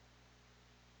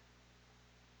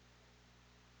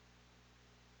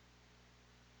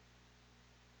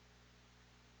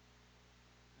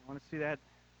Want to see that?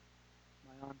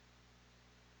 Am I on?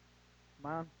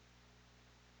 Am I on?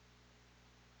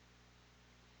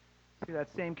 See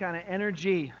that same kind of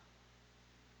energy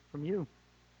from you.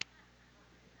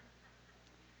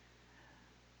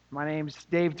 My name's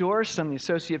Dave Dorst. I'm the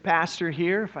associate pastor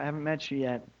here. If I haven't met you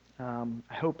yet, I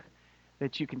hope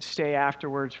that you can stay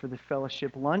afterwards for the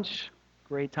fellowship lunch.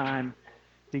 Great time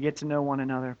to get to know one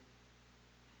another.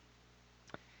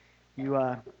 You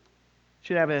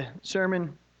should have a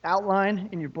sermon outline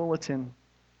in your bulletin.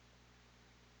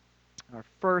 Our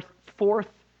fourth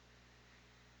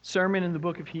sermon in the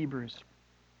book of Hebrews.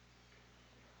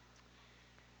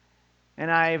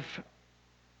 And I've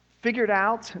figured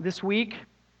out this week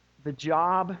the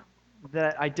job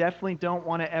that I definitely don't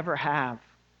want to ever have,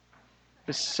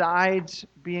 besides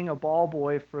being a ball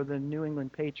boy for the New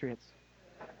England Patriots.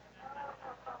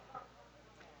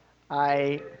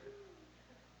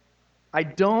 I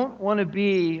don't want to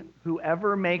be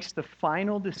whoever makes the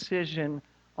final decision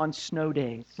on snow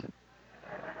days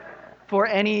for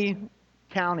any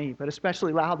county, but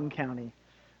especially Loudoun County.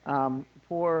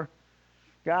 Poor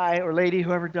guy or lady,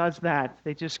 whoever does that,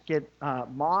 they just get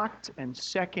mocked and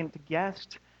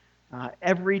second-guessed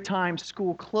every time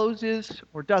school closes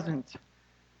or doesn't,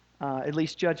 at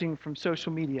least judging from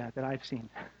social media that I've seen.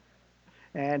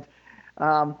 And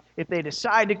if they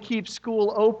decide to keep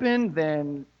school open,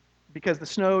 then because the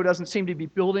snow doesn't seem to be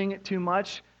building too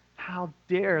much, how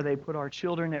dare they put our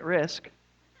children at risk?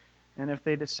 And if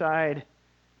they decide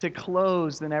to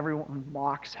close, then everyone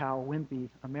mocks how wimpy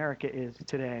America is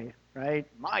today, right?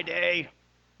 My day,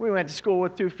 we went to school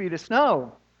with 2 feet of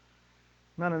snow.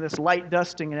 None of this light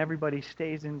dusting and everybody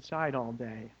stays inside all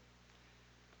day.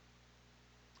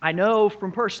 I know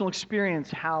from personal experience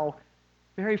how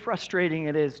very frustrating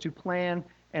it is to plan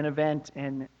an event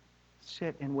and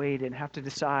sit and wait and have to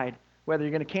decide whether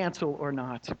you're going to cancel or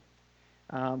not.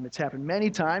 It's happened many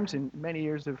times in many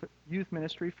years of youth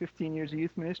ministry, 15 years of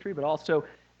youth ministry, but also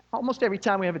almost every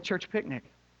time we have a church picnic.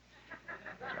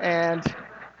 And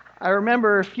I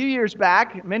remember a few years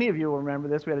back, many of you will remember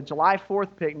this, we had a July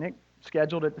 4th picnic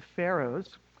scheduled at the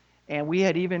Pharaohs, and we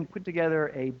had even put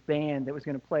together a band that was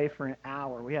going to play for an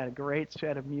hour. We had a great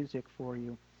set of music for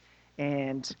you.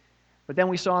 But then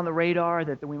we saw on the radar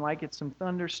that we might get some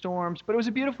thunderstorms, but it was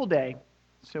a beautiful day.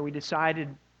 So we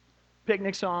decided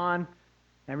picnic's on.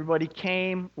 Everybody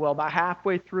came. Well, about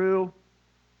halfway through,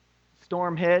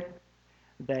 storm hit,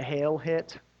 the hail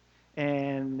hit,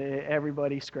 and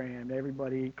everybody scrammed.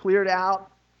 Everybody cleared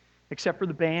out, except for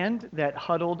the band that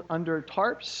huddled under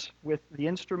tarps with the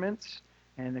instruments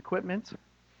and equipment.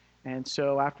 And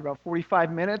so after about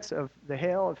 45 minutes of the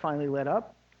hail, it finally let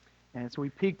up. And so we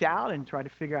peeked out and tried to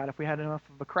figure out if we had enough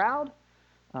of a crowd.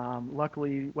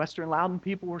 Luckily, Western Loudoun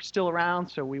people were still around,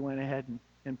 so we went ahead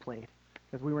and played,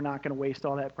 because we were not going to waste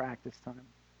all that practice time.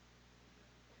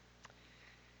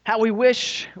 How we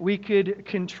wish we could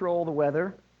control the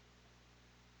weather,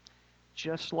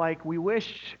 just like we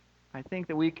wish, I think,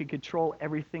 that we could control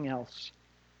everything else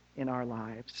in our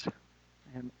lives.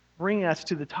 And bringing us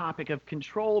to the topic of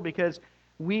control, because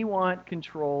we want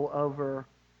control over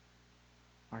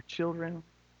our children,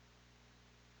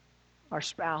 our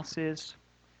spouses,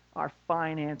 our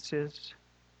finances,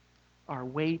 our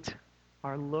weight,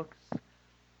 our looks,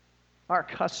 our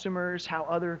customers, how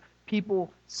other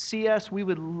people see us. We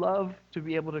would love to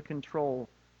be able to control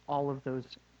all of those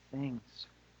things.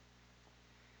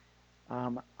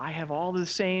 I have all the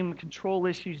same control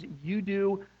issues you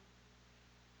do,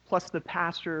 plus the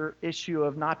pastor issue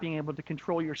of not being able to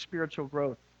control your spiritual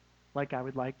growth like I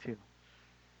would like to.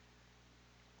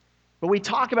 But we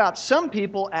talk about some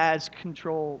people as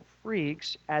control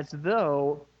freaks as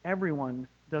though everyone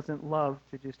doesn't love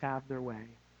to just have their way.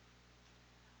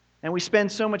 And we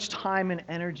spend so much time and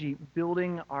energy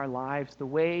building our lives the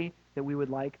way that we would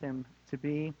like them to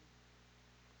be.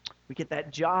 We get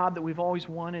that job that we've always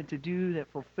wanted to do that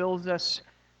fulfills us.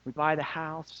 We buy the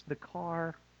house, the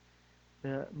car,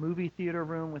 the movie theater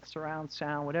room with surround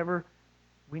sound, whatever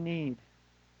we need.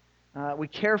 We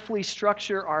carefully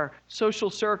structure our social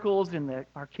circles and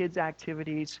our kids'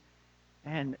 activities,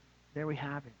 and there we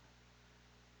have it.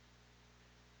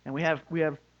 And we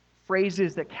have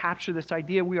phrases that capture this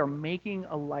idea. We are making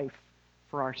a life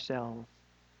for ourselves.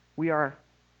 We are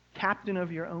captain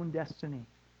of your own destiny.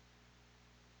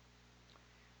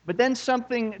 But then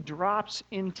something drops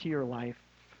into your life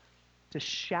to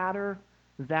shatter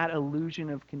that illusion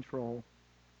of control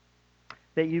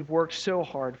that you've worked so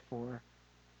hard for.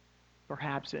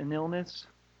 Perhaps an illness,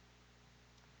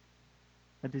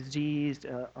 a disease,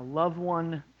 a loved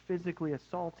one physically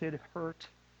assaulted, hurt,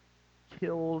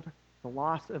 killed, the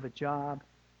loss of a job,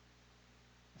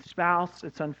 spouse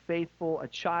that's unfaithful, a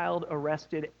child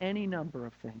arrested, any number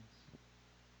of things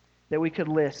that we could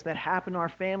list that happen in our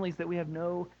families that we have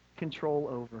no control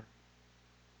over.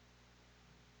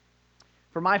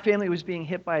 For my family, it was being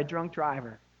hit by a drunk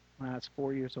driver when I was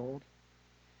 4 years old.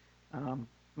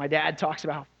 My dad talks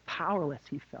about how powerless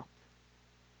he felt.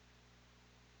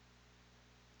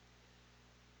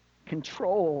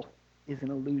 Control is an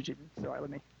illusion. Sorry, I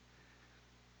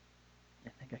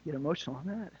think I get emotional on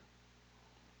that.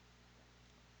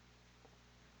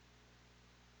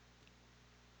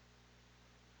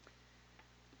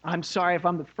 I'm sorry if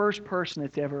I'm the first person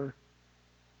that's ever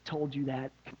told you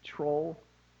that. Control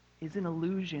is an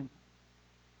illusion.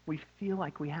 We feel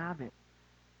like we have it.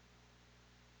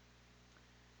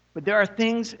 But there are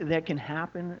things that can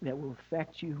happen that will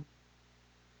affect you,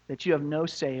 that you have no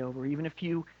say over, even if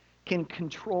you can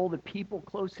control the people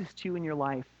closest to you in your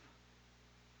life.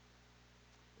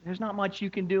 There's not much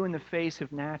you can do in the face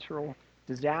of natural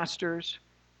disasters.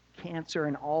 Cancer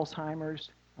and Alzheimer's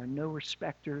are no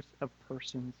respecters of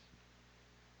persons.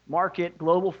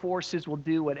 Global forces will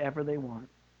do whatever they want.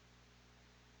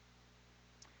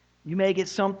 You may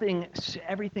get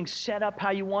everything set up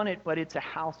how you want it, but it's a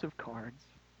house of cards.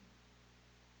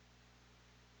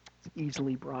 It's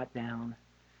easily brought down.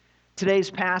 Today's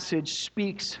passage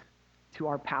speaks to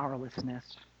our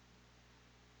powerlessness.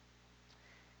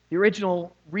 The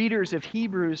original readers of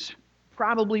Hebrews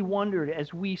probably wondered,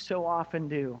 as we so often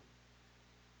do,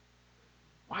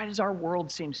 why does our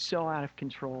world seem so out of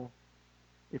control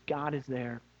if God is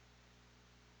there?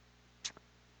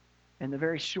 And the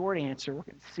very short answer we're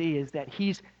going to see is that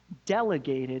he's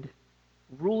delegated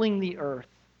ruling the earth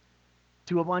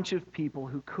to a bunch of people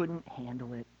who couldn't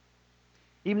handle it.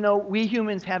 Even though we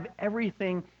humans have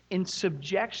everything in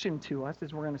subjection to us,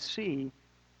 as we're going to see,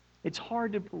 it's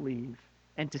hard to believe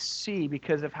and to see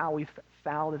because of how we've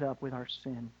fouled it up with our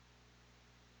sin.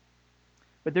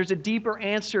 But there's a deeper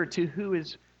answer to who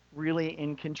is really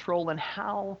in control and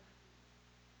how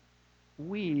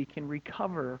we can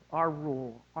recover our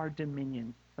rule, our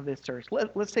dominion of this earth.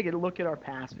 Let's take a look at our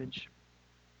passage.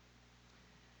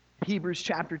 Hebrews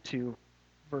chapter 2,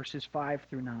 verses 5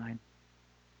 through 9.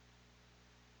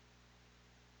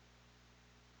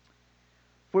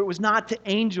 For it was not to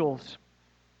angels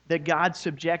that God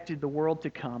subjected the world to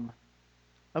come,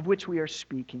 of which we are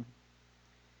speaking.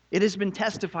 It has been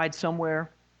testified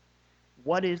somewhere,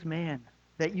 what is man,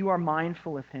 that you are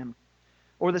mindful of him,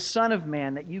 or the Son of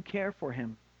Man, that you care for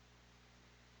him?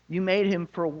 You made him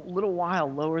for a little while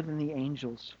lower than the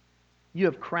angels. You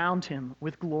have crowned him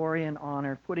with glory and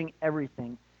honor, putting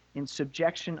everything in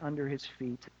subjection under his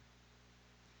feet.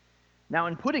 Now,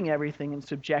 in putting everything in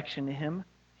subjection to him,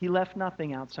 he left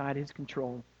nothing outside his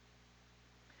control.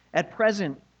 At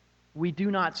present, we do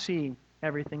not see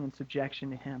everything in subjection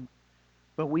to him,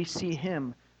 but we see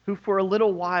him who for a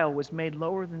little while was made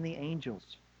lower than the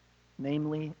angels,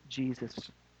 namely Jesus,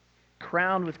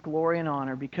 crowned with glory and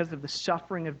honor because of the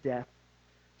suffering of death,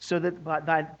 so that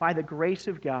by the grace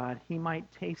of God he might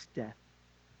taste death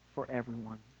for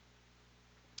everyone.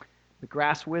 The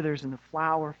grass withers and the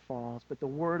flower falls, but the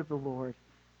word of the Lord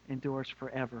endures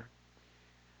forever.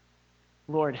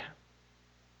 Lord,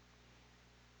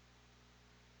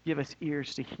 give us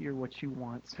ears to hear what you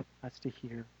want us to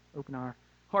hear. Open our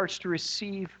hearts to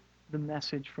receive the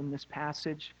message from this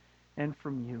passage and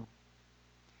from you.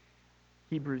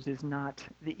 Hebrews is not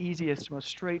the easiest, most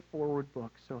straightforward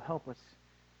book, so help us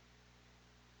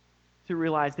to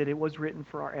realize that it was written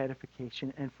for our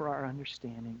edification and for our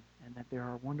understanding, and that there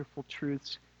are wonderful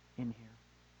truths in here.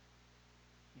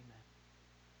 Amen.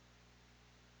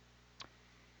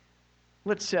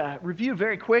 Let's review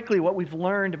very quickly what we've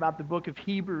learned about the book of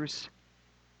Hebrews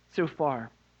so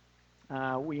far.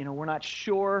 We're not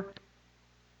sure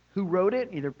who wrote it,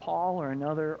 either Paul or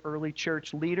another early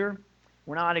church leader.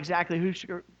 We're not exactly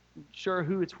sure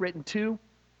who it's written to,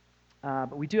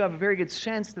 but we do have a very good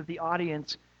sense that the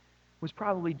audience was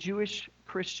probably Jewish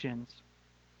Christians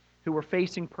who were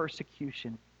facing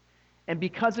persecution. And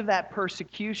because of that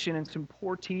persecution and some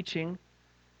poor teaching,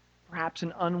 perhaps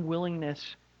an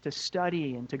unwillingness to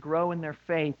study and to grow in their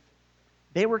faith,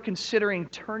 they were considering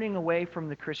turning away from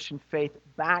the Christian faith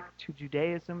back to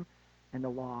Judaism and the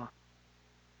law.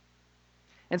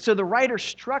 And so the writer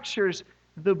structures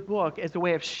the book as a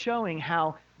way of showing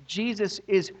how Jesus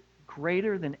is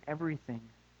greater than everything,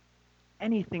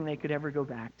 anything they could ever go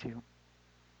back to.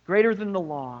 Greater than the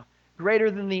law, greater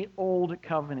than the old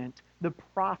covenant, the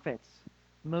prophets,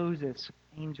 Moses,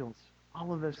 angels,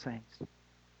 all of those things.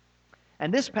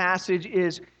 And this passage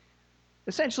is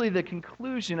essentially the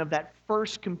conclusion of that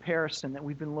first comparison that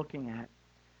we've been looking at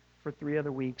for 3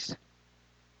 other weeks.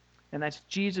 and that's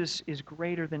Jesus is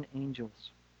greater than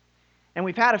angels. And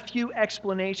we've had a few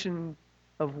explanations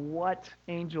of what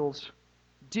angels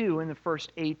do in the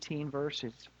first 18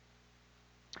 verses.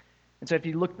 And so if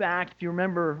you look back, if you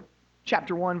remember,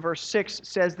 chapter 1, verse 6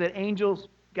 says that angels,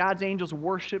 God's angels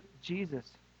worship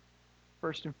Jesus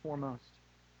first and foremost.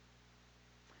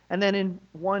 And then in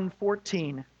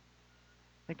 1:14,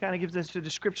 it kind of gives us a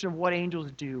description of what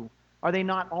angels do. Are they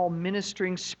not all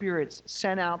ministering spirits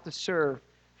sent out to serve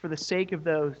for the sake of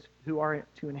those who are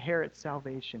to inherit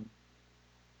salvation?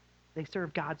 They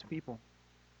serve God's people.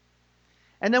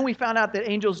 And then we found out that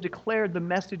angels declared the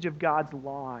message of God's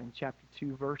law in chapter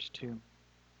 2, verse 2.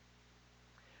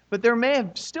 But there may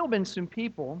have still been some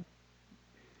people,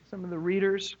 some of the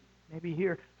readers maybe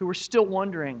here, who were still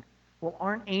wondering, well,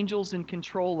 aren't angels in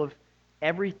control of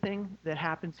everything that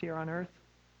happens here on earth?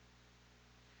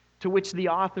 To which the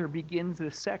author begins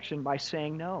this section by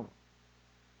saying no.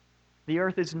 The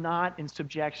earth is not in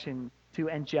subjection to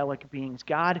angelic beings.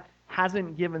 God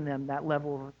hasn't given them that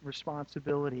level of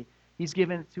responsibility. He's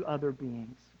given it to other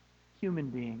beings, human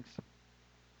beings.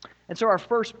 And so our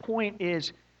first point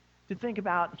is to think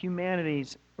about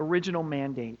humanity's original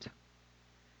mandate,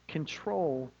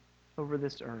 control over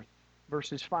this earth.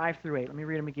 Verses 5 through 8. Let me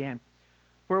read them again.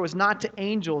 For it was not to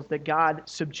angels that God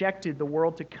subjected the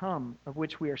world to come, of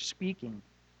which we are speaking.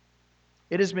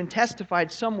 It has been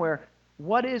testified somewhere,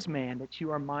 what is man that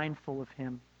you are mindful of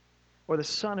him? Or the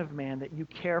Son of Man that you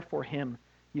care for him?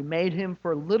 You made him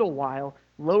for a little while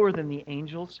lower than the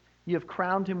angels. You have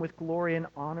crowned him with glory and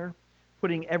honor,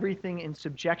 putting everything in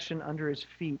subjection under his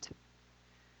feet.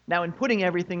 Now, in putting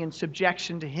everything in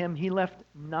subjection to him, he left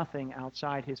nothing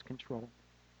outside his control.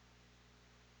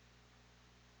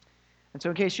 And so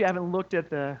in case you haven't looked at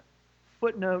the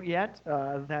footnote yet,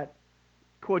 that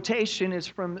quotation is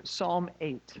from Psalm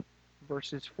 8,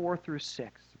 verses 4 through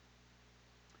 6.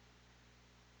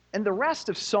 And the rest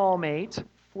of Psalm 8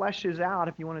 fleshes out,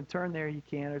 if you want to turn there, you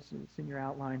can, it's in your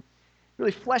outline. It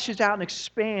really fleshes out and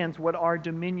expands what our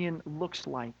dominion looks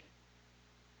like.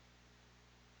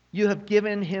 You have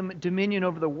given him dominion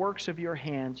over the works of your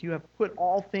hands. You have put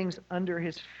all things under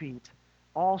his feet,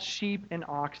 all sheep and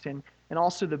oxen, and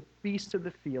also the beasts of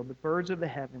the field, the birds of the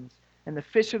heavens, and the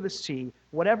fish of the sea,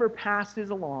 whatever passes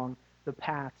along the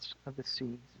paths of the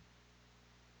seas.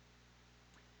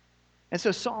 And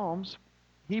so Psalms,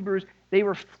 Hebrews, they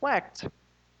reflect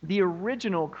the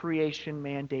original creation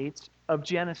mandates of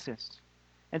Genesis.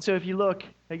 And so if you look,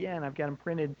 again, I've got them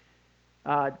printed,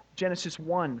 Genesis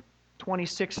 1,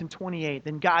 26 and 28.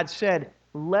 Then God said,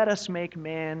 let us make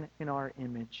man in our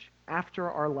image, after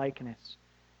our likeness,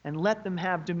 and let them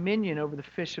have dominion over the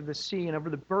fish of the sea, and over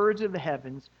the birds of the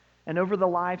heavens, and over the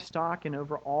livestock, and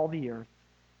over all the earth,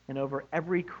 and over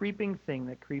every creeping thing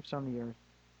that creeps on the earth.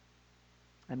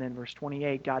 And then verse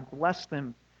 28, God blessed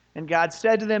them, and God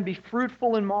said to them, be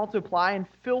fruitful and multiply, and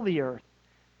fill the earth,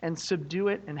 and subdue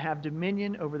it, and have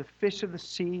dominion over the fish of the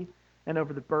sea, and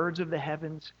over the birds of the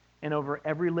heavens, and over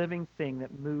every living thing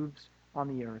that moves on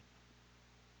the earth.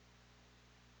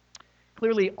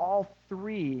 Clearly, all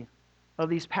three of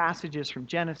these passages from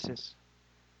Genesis,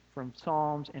 from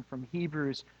Psalms, and from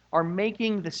Hebrews are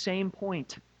making the same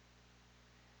point.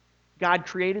 God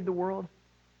created the world.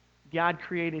 God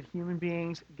created human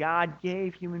beings. God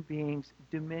gave human beings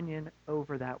dominion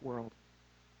over that world.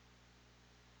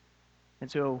 And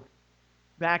so,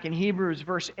 back in Hebrews,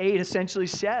 verse 8 essentially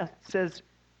says,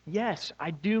 yes,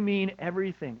 I do mean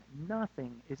everything.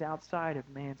 Nothing is outside of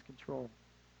man's control.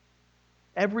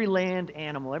 Every land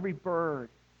animal, every bird,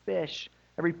 fish,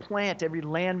 every plant, every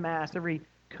landmass, every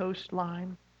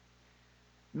coastline.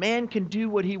 Man can do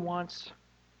what he wants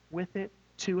with it,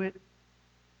 to it.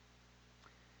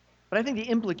 But I think the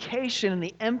implication and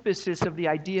the emphasis of the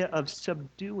idea of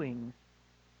subduing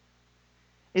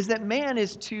is that man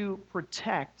is to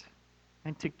protect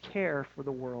and to care for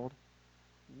the world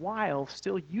while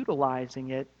still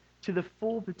utilizing it to the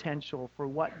full potential for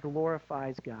what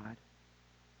glorifies God.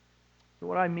 So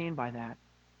what do I mean by that?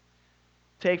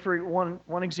 Take for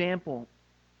one example,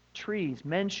 trees.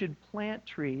 Men should plant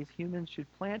trees, humans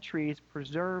should plant trees,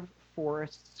 preserve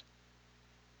forests.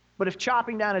 But if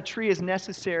chopping down a tree is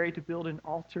necessary to build an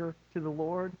altar to the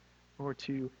Lord, or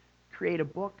to create a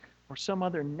book, or some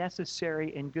other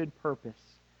necessary and good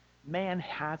purpose, man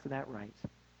has that right.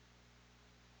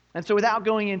 And so without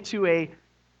going into a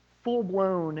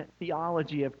full-blown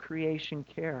theology of creation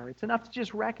care, it's enough to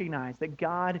just recognize that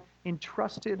God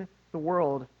entrusted the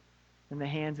world in the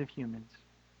hands of humans.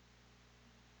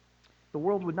 The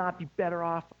world would not be better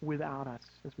off without us,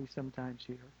 as we sometimes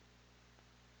hear.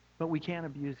 But we can't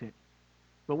abuse it.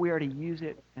 But we are to use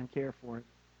it and care for it.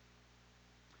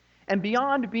 And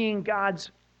beyond being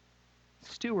God's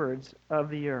stewards of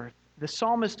the earth, the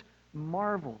psalmist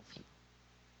marvels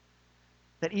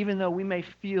that even though we may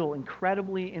feel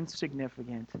incredibly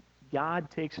insignificant, God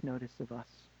takes notice of us.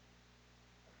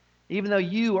 Even though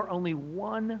you are only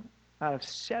one out of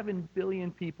 7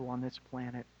 billion people on this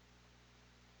planet,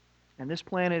 and this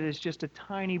planet is just a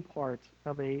tiny part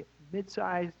of a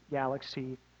mid-sized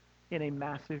galaxy in a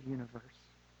massive universe,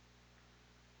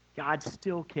 God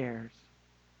still cares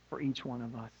for each one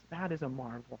of us. That is a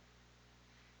marvel.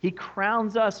 He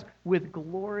crowns us with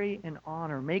glory and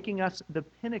honor, making us the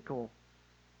pinnacle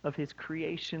of his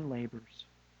creation labors.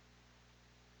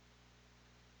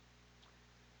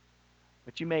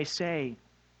 But you may say,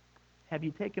 have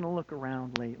you taken a look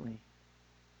around lately?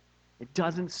 It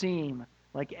doesn't seem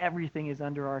like everything is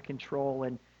under our control,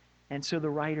 and so the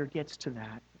writer gets to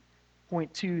that.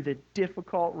 Point 2, the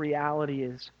difficult reality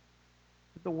is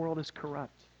that the world is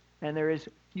corrupt, and there is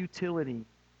futility.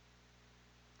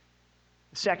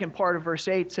 The second part of verse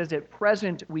 8 says, at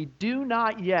present we do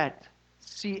not yet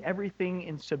see everything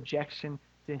in subjection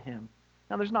to him.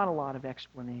 Now there's not a lot of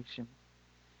explanation.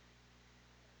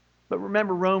 But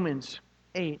remember Romans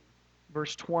 8,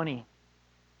 verse 20.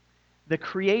 The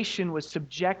creation was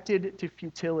subjected to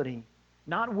futility,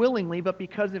 not willingly, but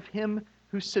because of him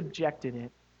who subjected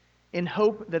it, in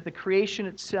hope that the creation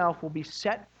itself will be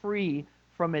set free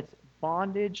from its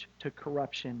bondage to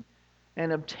corruption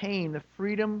and obtain the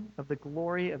freedom of the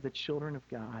glory of the children of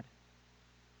God.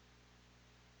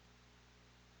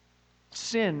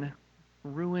 Sin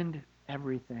ruined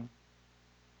everything.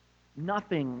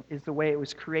 Nothing is the way it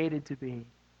was created to be.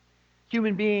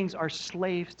 Human beings are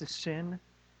slaves to sin,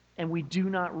 and we do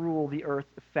not rule the earth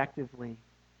effectively.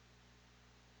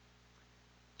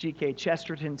 G.K.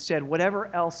 Chesterton said,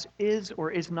 whatever else is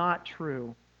or is not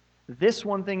true, this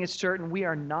one thing is certain, we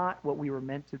are not what we were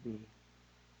meant to be.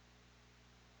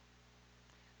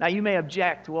 Now you may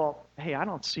object, well, hey, I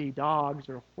don't see dogs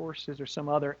or horses or some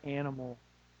other animal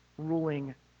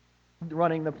running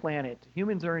the planet.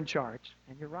 Humans are in charge,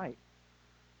 and you're right.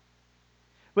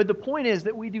 But the point is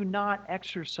that we do not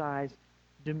exercise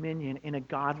dominion in a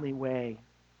godly way,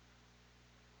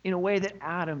 in a way that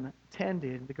Adam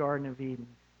tended the Garden of Eden.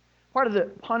 Part of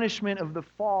the punishment of the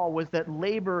fall was that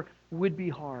labor would be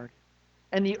hard,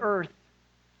 and the earth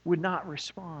would not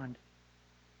respond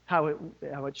how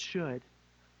it should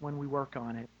when we work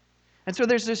on it. And so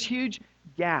there's this huge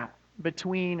gap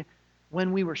between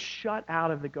when we were shut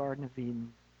out of the Garden of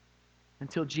Eden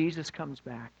until Jesus comes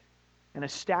back and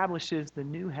establishes the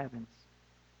new heavens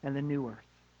and the new earth.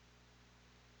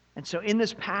 And so in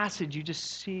this passage, you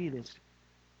just see this.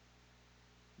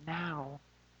 Now,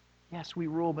 yes, we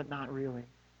rule, but not really.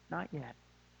 Not yet.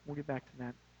 We'll get back to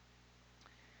that.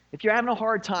 If you're having a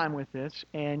hard time with this,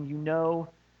 and you know,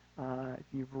 if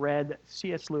you've read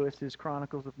C.S. Lewis's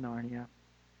Chronicles of Narnia,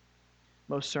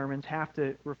 most sermons have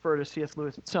to refer to C.S.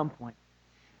 Lewis at some point,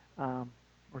 or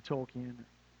Tolkien.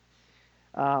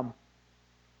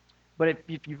 But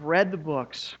if you've read the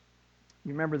books,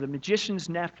 you remember The Magician's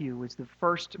Nephew was the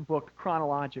first book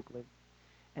chronologically,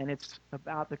 and it's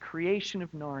about the creation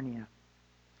of Narnia.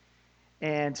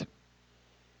 And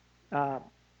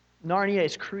Narnia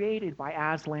is created by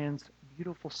Aslan's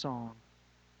beautiful song,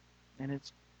 and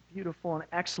it's beautiful and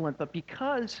excellent, but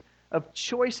because of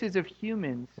choices of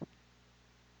humans,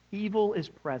 evil is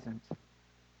present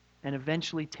and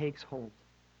eventually takes hold.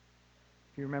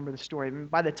 If you remember the story,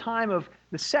 by the time of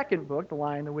the second book, The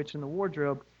Lion, the Witch, and the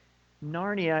Wardrobe,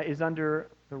 Narnia is under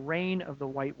the reign of the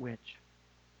White Witch.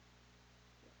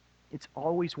 It's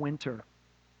always winter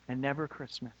and never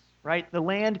Christmas, right? The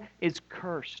land is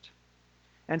cursed,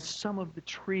 and some of the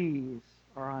trees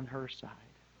are on her side.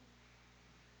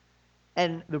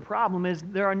 And the problem is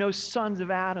there are no sons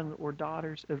of Adam or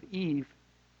daughters of Eve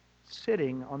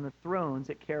sitting on the thrones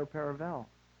at Cair Paravel,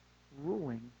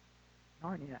 ruling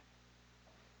Narnia.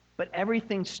 But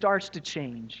everything starts to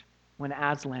change when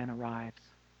Aslan arrives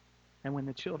and when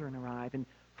the children arrive. And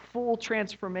full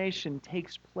transformation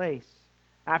takes place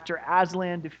after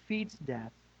Aslan defeats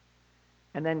death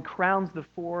and then crowns the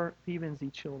 4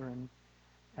 Pevensie children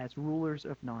as rulers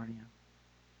of Narnia.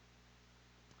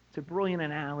 It's a brilliant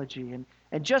analogy.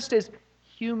 And just as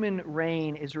human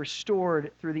reign is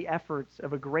restored through the efforts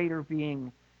of a greater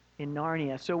being in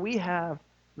Narnia, so we have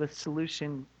the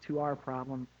solution to our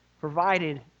problem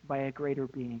provided by a greater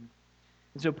being.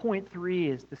 And so point 3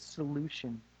 is the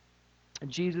solution. And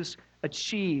Jesus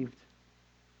achieved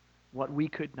what we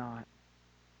could not.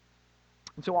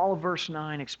 And so all of verse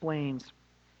 9 explains,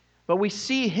 but we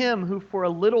see him who for a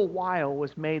little while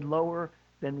was made lower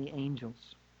than the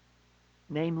angels,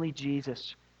 namely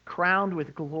Jesus, crowned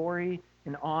with glory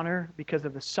and honor because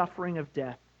of the suffering of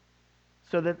death,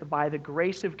 so that by the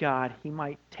grace of God he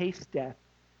might taste death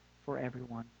for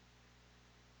everyone.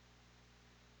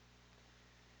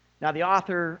 Now, the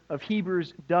author of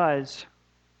Hebrews does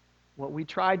what we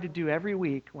tried to do every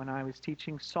week when I was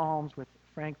teaching Psalms with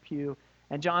Frank Pugh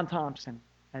and John Thompson.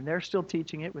 And they're still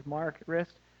teaching it with Mark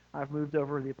Rist. I've moved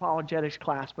over to the apologetics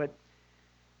class. But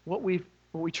what we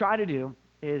try to do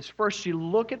is first you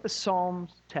look at the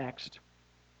Psalms text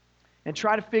and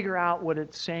try to figure out what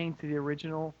it's saying to the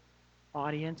original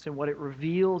audience and what it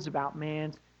reveals about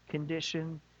man's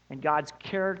condition and God's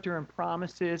character and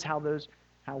promises, how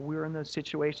we're in those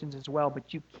situations as well.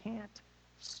 But you can't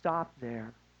stop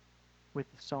there with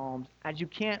the Psalms, as you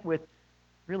can't with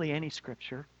really any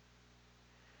scripture.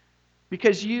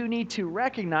 Because you need to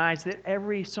recognize that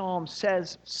every psalm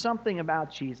says something about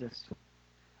Jesus,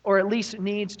 or at least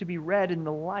needs to be read in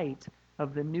the light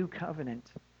of the new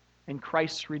covenant and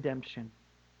Christ's redemption.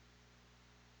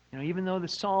 Even though the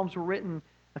Psalms were written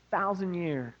 1,000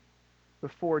 years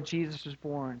before Jesus was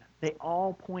born, they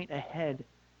all point ahead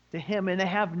to him, and they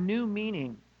have new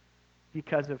meaning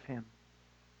because of him.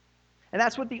 And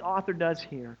that's what the author does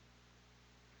here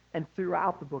and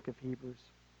throughout the book of Hebrews.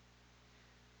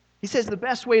 He says the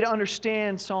best way to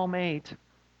understand Psalm 8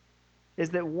 is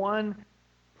that one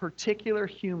particular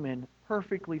human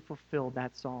perfectly fulfilled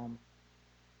that psalm.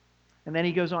 And then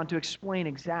he goes on to explain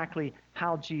exactly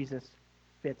how Jesus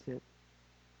fits it.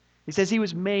 He says he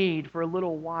was made for a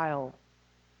little while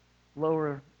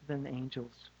lower than the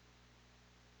angels.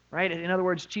 Right? In other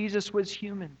words, Jesus was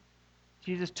human.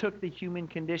 Jesus took the human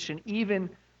condition even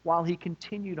while he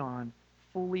continued on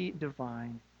fully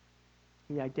divine.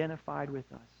 He identified with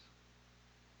us.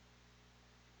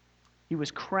 He was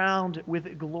crowned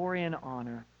with glory and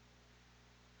honor,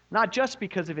 not just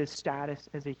because of his status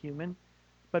as a human,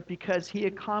 but because he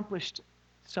accomplished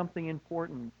something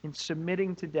important in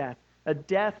submitting to death, a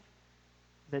death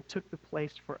that took the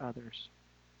place for others.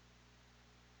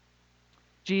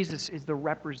 Jesus is the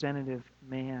representative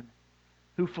man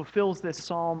who fulfills this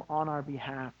psalm on our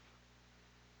behalf.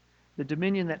 The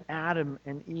dominion that Adam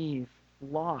and Eve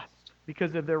lost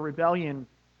because of their rebellion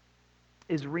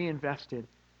is reinvested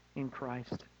in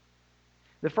Christ.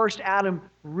 The first Adam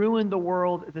ruined the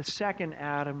world. The second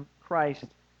Adam, Christ,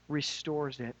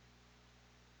 restores it.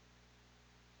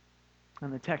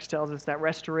 And the text tells us that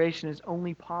restoration is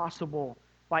only possible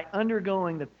by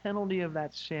undergoing the penalty of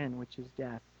that sin, which is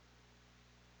death.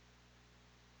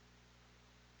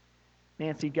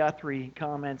 Nancy Guthrie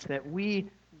comments that we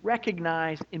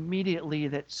recognize immediately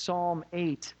that Psalm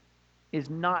 8 is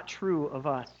not true of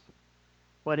us,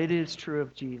 but it is true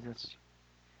of Jesus.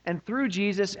 And through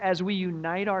Jesus, as we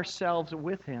unite ourselves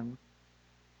with him,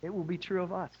 it will be true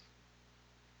of us.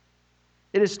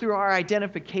 It is through our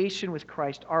identification with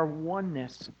Christ, our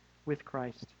oneness with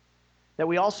Christ, that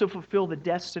we also fulfill the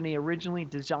destiny originally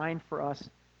designed for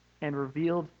us and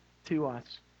revealed to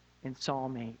us in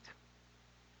Psalm 8.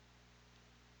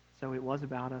 So it was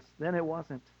about us. Then it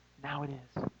wasn't. Now it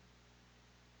is.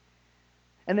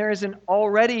 And there is an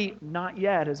already, not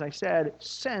yet, as I said,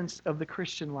 sense of the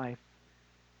Christian life.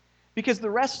 Because the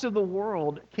rest of the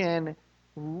world can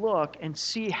look and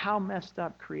see how messed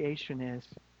up creation is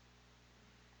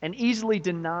and easily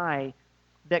deny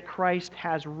that Christ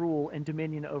has rule and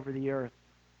dominion over the earth.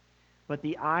 But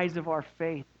the eyes of our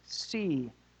faith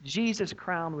see Jesus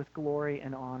crowned with glory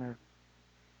and honor,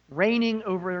 reigning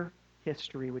over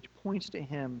history, which points to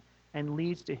him and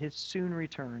leads to his soon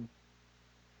return.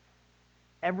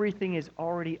 Everything is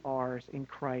already ours in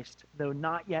Christ, though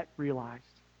not yet realized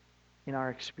in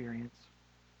our experience.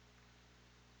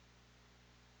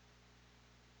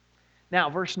 Now,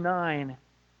 verse 9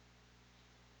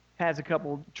 has a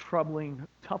couple troubling,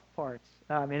 tough parts.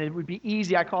 And it would be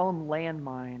easy, I call them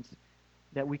landmines,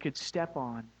 that we could step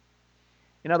on.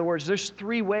 In other words, there's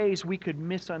three ways we could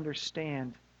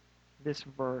misunderstand this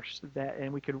verse,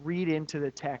 and we could read into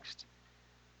the text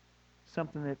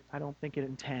something that I don't think it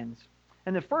intends.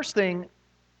 And the first thing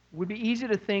would be easy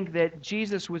to think that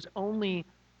Jesus was only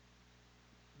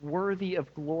worthy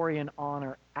of glory and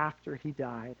honor after he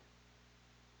died.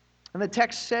 And the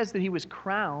text says that he was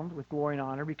crowned with glory and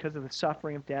honor because of the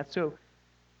suffering of death. So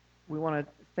we want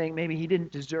to think maybe he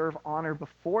didn't deserve honor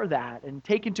before that. And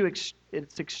taken to its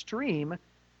extreme,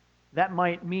 that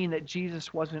might mean that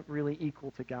Jesus wasn't really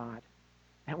equal to God.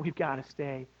 And we've got to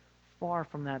stay far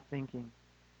from that thinking.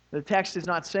 The text is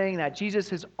not saying that. Jesus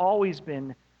has always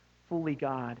been fully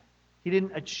God. He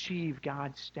didn't achieve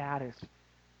God's status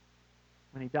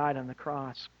when he died on the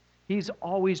cross. He's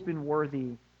always been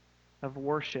worthy of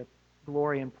worship,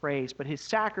 glory, and praise. But his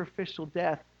sacrificial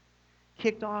death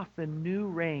kicked off the new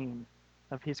reign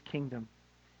of his kingdom.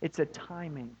 It's a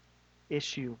timing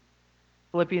issue.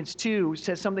 Philippians 2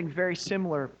 says something very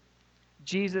similar.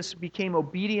 Jesus became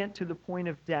obedient to the point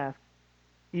of death,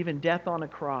 even death on a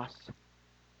cross.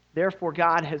 Therefore,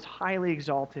 God has highly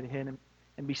exalted him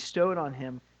and bestowed on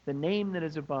him the name that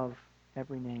is above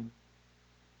every name.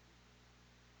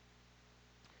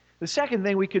 The second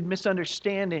thing we could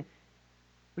misunderstand,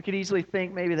 we could easily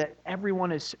think maybe that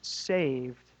everyone is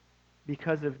saved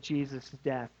because of Jesus'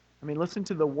 death. I mean, listen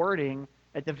to the wording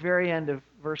at the very end of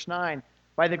verse 9.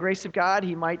 By the grace of God,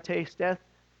 he might taste death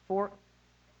for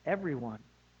everyone.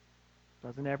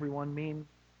 Doesn't everyone mean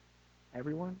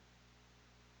everyone?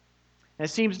 And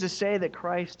it seems to say that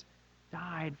Christ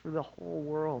died for the whole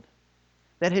world.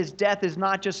 That his death is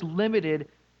not just limited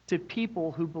to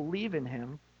people who believe in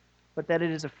him, but that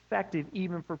it is effective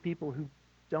even for people who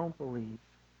don't believe.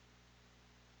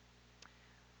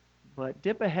 But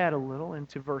dip ahead a little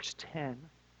into verse 10,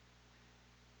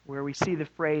 where we see the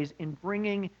phrase, in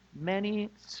bringing many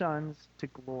sons to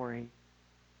glory.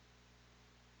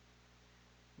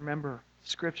 Remember,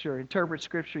 Scripture, interpret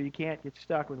Scripture. You can't get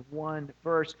stuck with one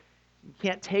verse. You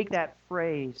can't take that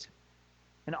phrase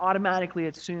and automatically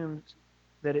assume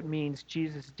that it means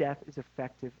Jesus' death is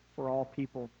effective for all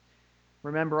people.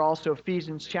 Remember also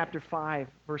Ephesians chapter 5,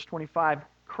 verse 25.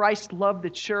 Christ loved the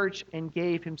church and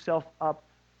gave himself up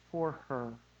for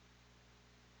her.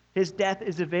 His death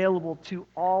is available to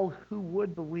all who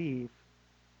would believe.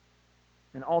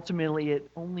 And ultimately, it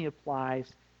only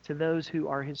applies to those who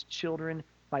are his children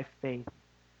by faith,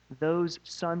 those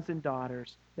sons and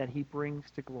daughters that he brings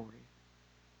to glory.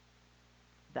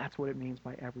 That's what it means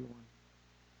by everyone.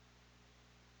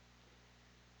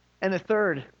 And the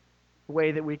third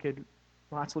way that we could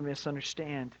possibly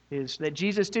misunderstand is that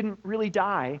Jesus didn't really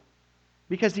die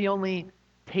because he only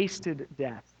tasted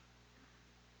death.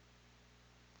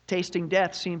 Tasting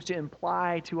death seems to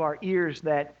imply to our ears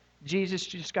that Jesus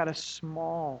just got a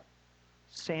small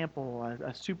sample,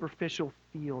 a superficial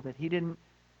feel, that he didn't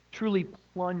truly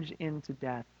plunge into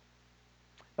death.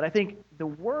 But I think the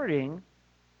wording,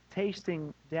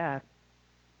 tasting death,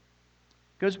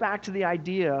 goes back to the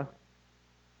idea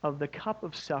of the cup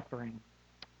of suffering.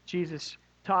 Jesus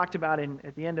talked about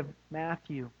at the end of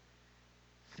Matthew,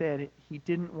 said he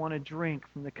didn't want to drink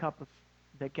from the cup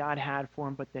that God had for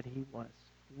him, but that he was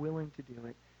willing to do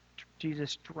it.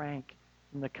 Jesus drank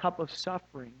from the cup of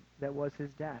suffering that was his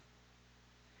death.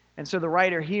 And so the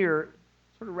writer here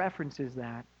sort of references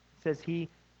that. It says he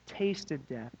tasted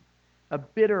death, a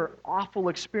bitter, awful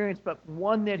experience, but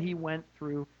one that he went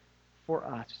through for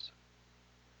us.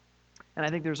 And I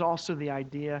think there's also the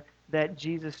idea that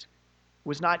Jesus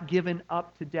was not given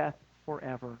up to death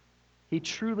forever. He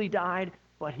truly died,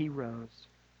 but he rose.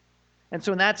 And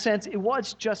so in that sense, it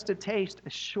was just a taste, a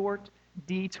short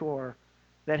detour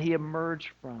that he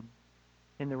emerged from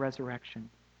in the resurrection.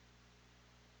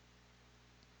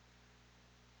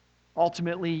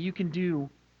 Ultimately, you can do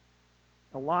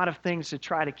a lot of things to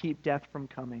try to keep death from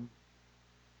coming.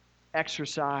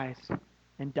 Exercise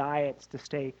and diets to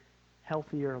stay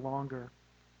healthier longer.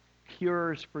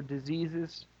 Cures for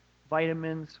diseases,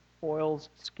 vitamins, oils,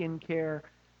 skincare,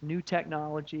 new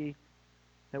technology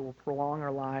that will prolong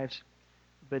our lives.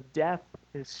 But death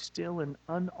is still an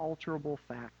unalterable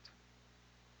fact.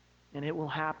 And it will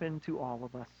happen to all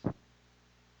of us.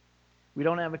 We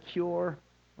don't have a cure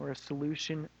or a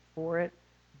solution for it,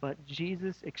 but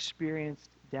Jesus experienced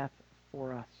death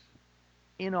for us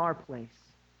in our place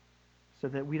so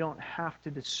that we don't have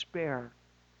to despair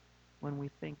when we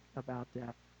think about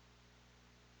death.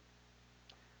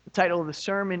 The title of the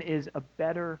sermon is A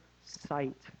Better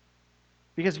Sight,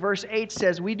 because verse 8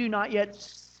 says, we do not yet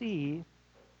see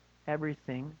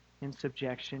everything in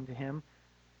subjection to him,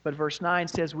 but verse 9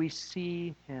 says we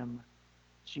see him,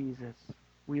 Jesus.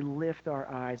 We lift our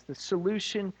eyes. The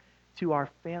solution to our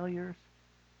failures,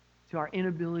 to our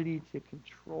inability to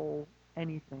control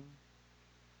anything,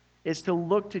 is to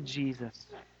look to Jesus,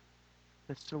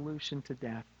 the solution to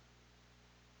death.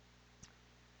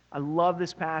 I love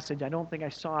this passage. I don't think I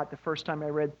saw it the first time I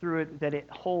read through it, that it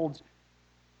holds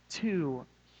two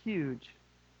huge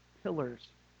pillars,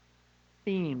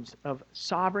 themes of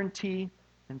sovereignty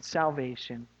and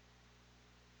salvation.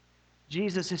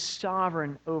 Jesus is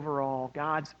sovereign over all.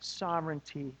 God's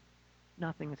sovereignty,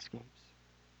 nothing escapes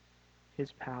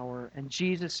his power. And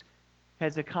Jesus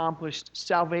has accomplished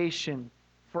salvation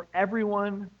for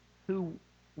everyone who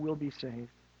will be saved.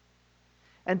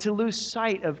 And to lose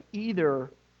sight of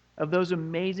either of those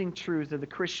amazing truths of the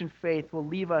Christian faith will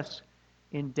leave us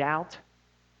in doubt,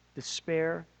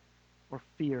 despair, or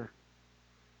fear.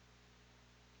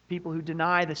 People who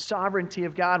deny the sovereignty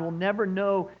of God will never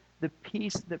know the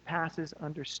peace that passes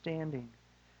understanding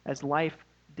as life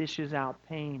dishes out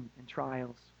pain and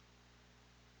trials.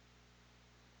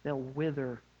 They'll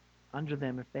wither under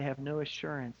them if they have no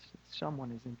assurance that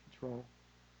someone is in control.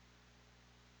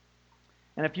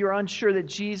 And if you're unsure that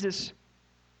Jesus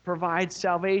provides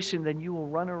salvation, then you will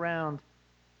run around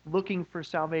looking for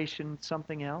salvation in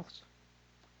something else.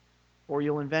 Or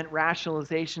you'll invent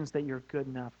rationalizations that you're good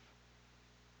enough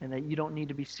and that you don't need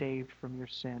to be saved from your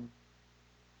sin.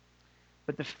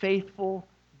 But the faithful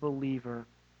believer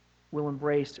will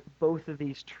embrace both of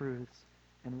these truths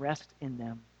and rest in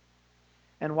them.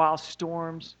 And while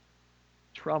storms,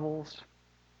 troubles,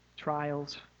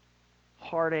 trials,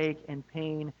 heartache, and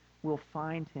pain will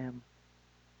find him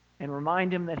and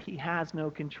remind him that he has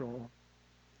no control,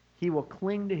 he will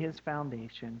cling to his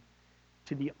foundation,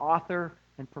 to the author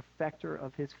and perfecter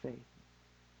of his faith,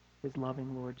 his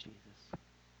loving Lord Jesus.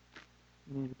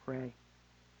 We need to pray.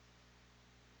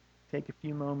 Take a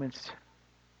few moments to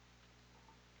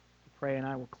pray, and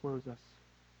I will close us.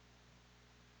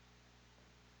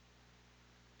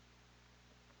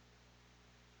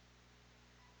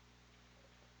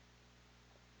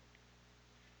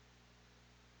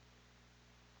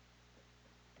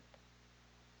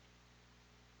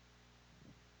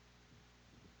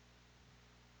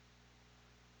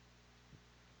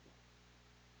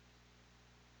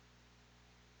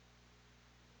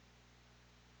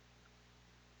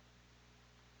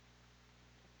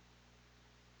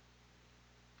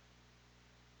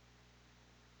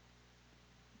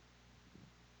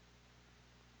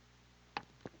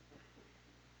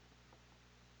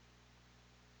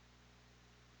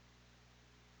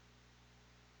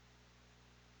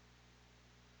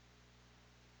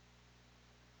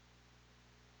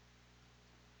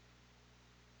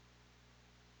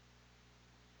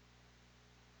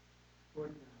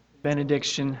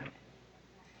 Benediction.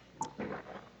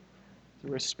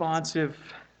 The responsive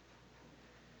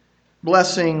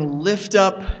blessing, lift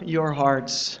up your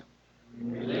hearts.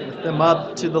 Lift them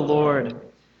up to the Lord.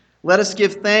 Let us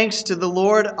give thanks to the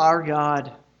Lord our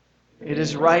God. It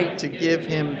is right to give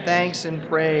him thanks and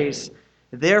praise.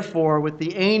 Therefore, with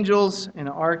the angels and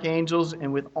archangels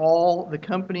and with all the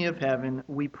company of heaven,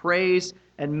 we praise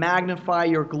and magnify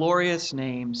your glorious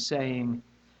name, saying,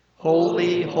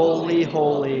 Holy, holy,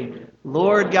 holy,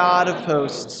 Lord God of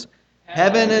hosts,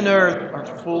 heaven and earth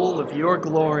are full of your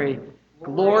glory.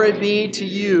 Glory be to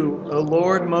you, O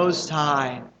Lord Most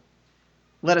High.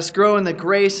 Let us grow in the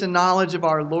grace and knowledge of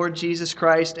our Lord Jesus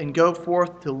Christ and go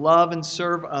forth to love and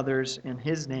serve others in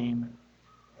his name.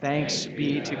 Thanks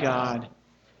be to God.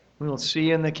 We will see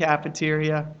you in the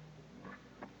cafeteria.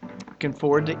 Looking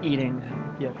forward to eating.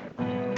 Yeah.